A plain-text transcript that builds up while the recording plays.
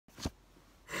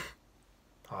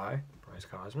is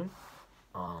Cosmin.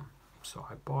 So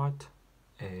I bought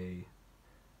a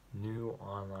new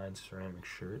online ceramic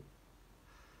shirt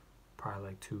probably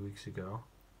like 2 weeks ago,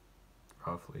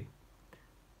 roughly,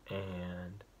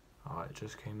 and it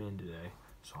just came in today,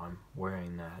 so I'm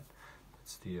wearing that.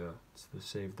 It's the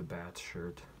Save the Bats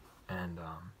shirt, and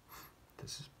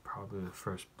this is probably the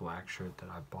first black shirt that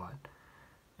I bought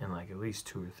in like at least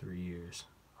 2 or 3 years.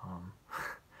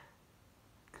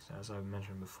 Because as I've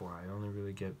mentioned before, I only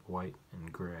really get white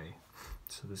and gray,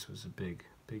 so this was a big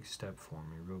step for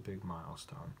me, a real big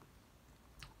milestone.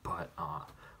 But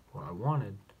what I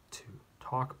wanted to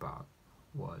talk about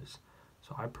was,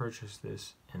 so I purchased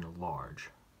this in a large,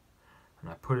 and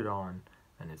I put it on,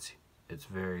 and it's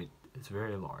very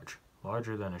large,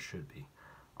 larger than it should be.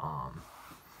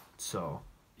 So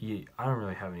I don't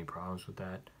really have any problems with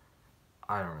that.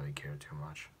 I don't really care too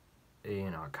much.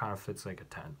 You know, it kind of fits like a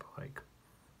tent, but like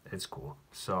it's cool.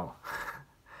 So,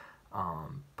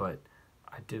 but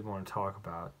I did want to talk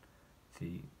about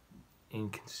the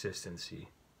inconsistency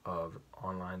of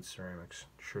online ceramics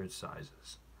shirt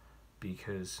sizes,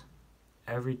 because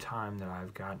every time that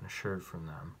I've gotten a shirt from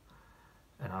them,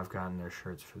 and I've gotten their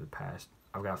shirts for the past,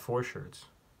 I've got 4 shirts,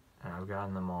 and I've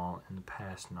gotten them all in the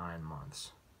past 9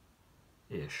 months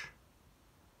ish,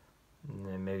 and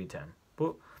then maybe 10,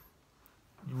 but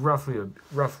roughly a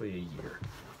year.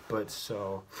 But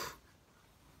so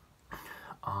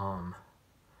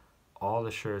all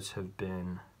the shirts have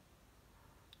been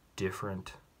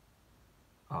different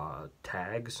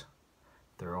tags.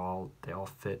 They all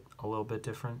fit a little bit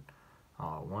different.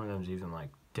 One of them's even like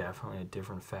definitely a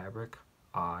different fabric.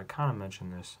 I kind of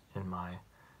mentioned this in my,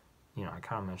 I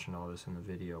kind of mentioned all this in the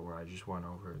video where I just went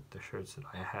over the shirts that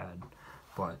I had.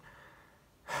 But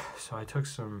so I took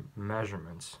some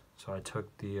measurements. So I took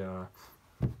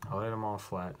I laid them all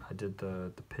flat. I did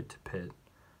the pit to pit.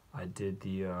 I did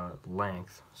the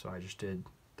length. So I just did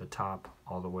the top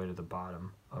all the way to the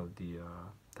bottom of the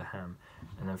hem.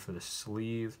 And then for the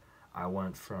sleeve, I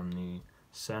went from the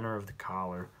center of the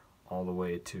collar all the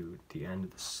way to the end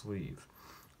of the sleeve.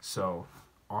 So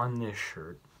on this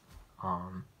shirt,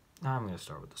 I'm going to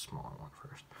start with the smaller one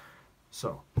first.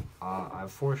 So I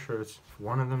have 4 shirts.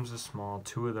 One of them's a small,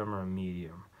 2 of them are a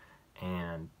medium,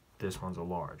 and this one's a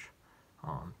large.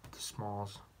 The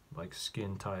small's like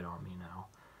skin tight on me now.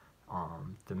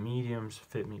 The mediums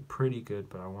fit me pretty good,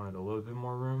 but I wanted a little bit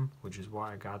more room, which is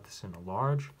why I got this in a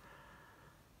large.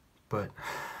 But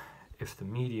if the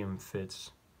medium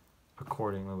fits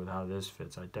accordingly with how this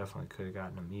fits, I definitely could have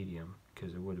gotten a medium,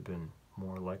 because it would have been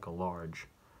more like a large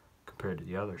compared to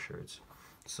the other shirts.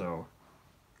 So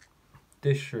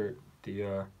this shirt,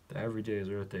 the Everyday is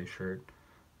Earth Day shirt,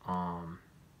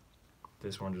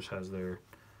 this one just has their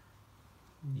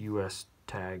US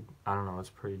tag. I don't know,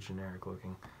 it's pretty generic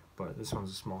looking, but this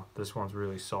one's a small. This one's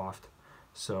really soft.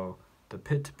 So the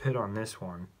pit to pit on this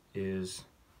one is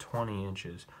 20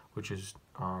 inches, which is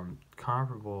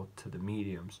comparable to the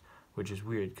mediums, which is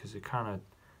weird because it's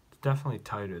definitely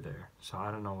tighter there. So I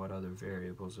don't know what other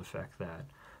variables affect that,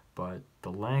 but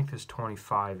the length is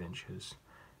 25 inches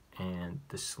and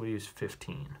the sleeve's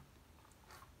 15.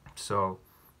 So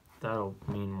that'll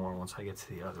mean more once I get to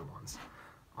the other ones.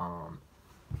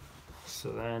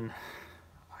 So then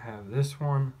I have this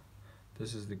one.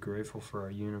 This is the Grateful for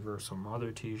Our Universal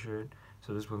Mother t-shirt.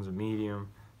 So this one's a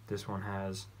medium. This one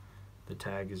has, the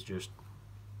tag is just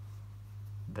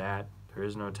that. There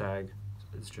is no tag.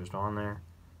 It's just on there.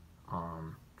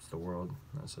 It's the world.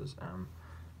 That says M.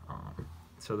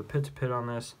 So the pit to pit on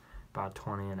this, about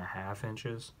 20.5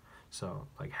 inches. So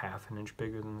like half an inch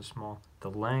bigger than the small.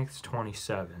 The length's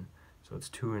 27, so it's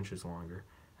 2 inches longer.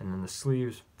 And then the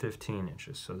sleeve's 15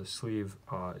 inches, so the sleeve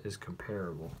is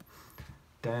comparable.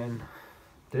 Then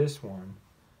this one,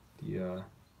 the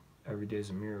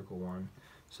Everyday's a Miracle one,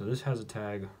 so this has a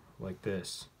tag like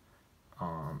this,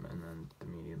 and then the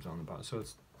medium's on the bottom. So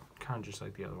it's kind of just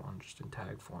like the other one, just in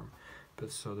tag form.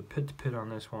 But so the pit to pit on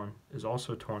this one is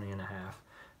also 20.5.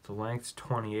 The length's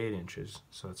 28 inches,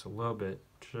 so it's a little bit,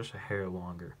 just a hair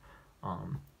longer.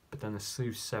 But then the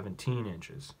sleeve's 17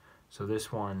 inches. So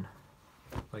this one,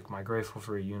 like my Grateful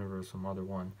for a Universal Mother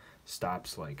one,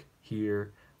 stops like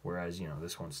here, whereas,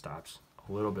 this one stops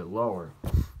a little bit lower.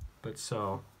 But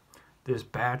so this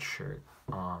bat shirt,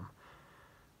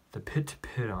 the pit to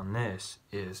pit on this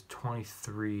is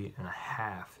 23.5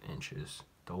 inches.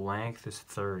 The length is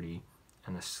 30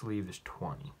 and the sleeve is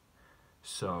 20.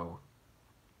 So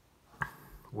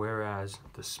whereas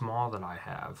the small that I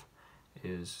have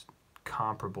is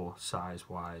comparable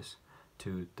size-wise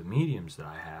to the mediums that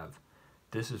I have,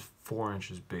 this is 4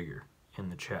 inches bigger in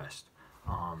the chest.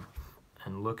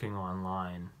 And looking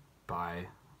online by,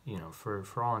 you know,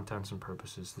 for all intents and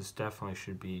purposes, this definitely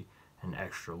should be an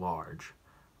extra large,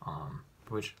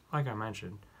 which, like I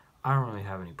mentioned, I don't really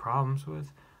have any problems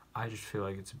with. I just feel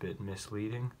like it's a bit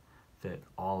misleading that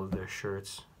all of their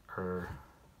shirts are,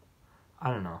 I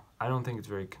don't know, I don't think it's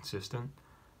very consistent.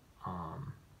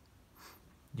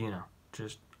 You know,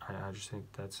 I just think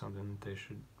that's something that they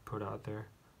should put out there,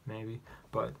 maybe.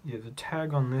 But yeah, the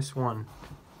tag on this one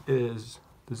is,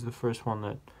 this is the first one,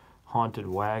 that Haunted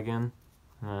Wagon,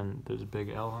 and then there's a big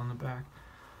L on the back.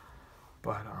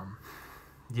 But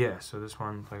yeah, so this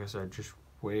one, like I said, just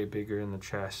way bigger in the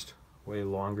chest, way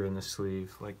longer in the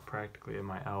sleeve, like practically at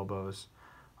my elbows,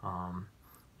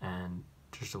 and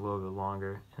just a little bit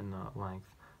longer in the length.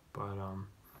 But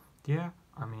yeah,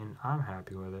 I mean, I'm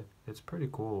happy with it. It's pretty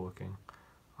cool looking.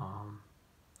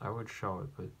 I would show it,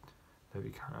 but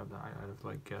that'd be kind of, I'd have to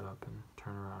like get up and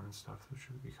turn around and stuff, which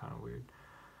would be kind of weird.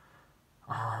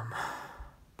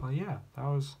 But yeah, that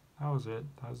was it.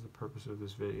 That was the purpose of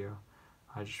this video.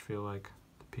 I just feel like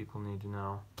the people need to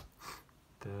know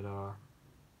that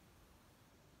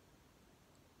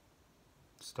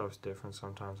stuff's different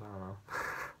sometimes. I don't know.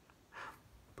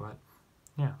 But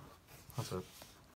yeah, that's it.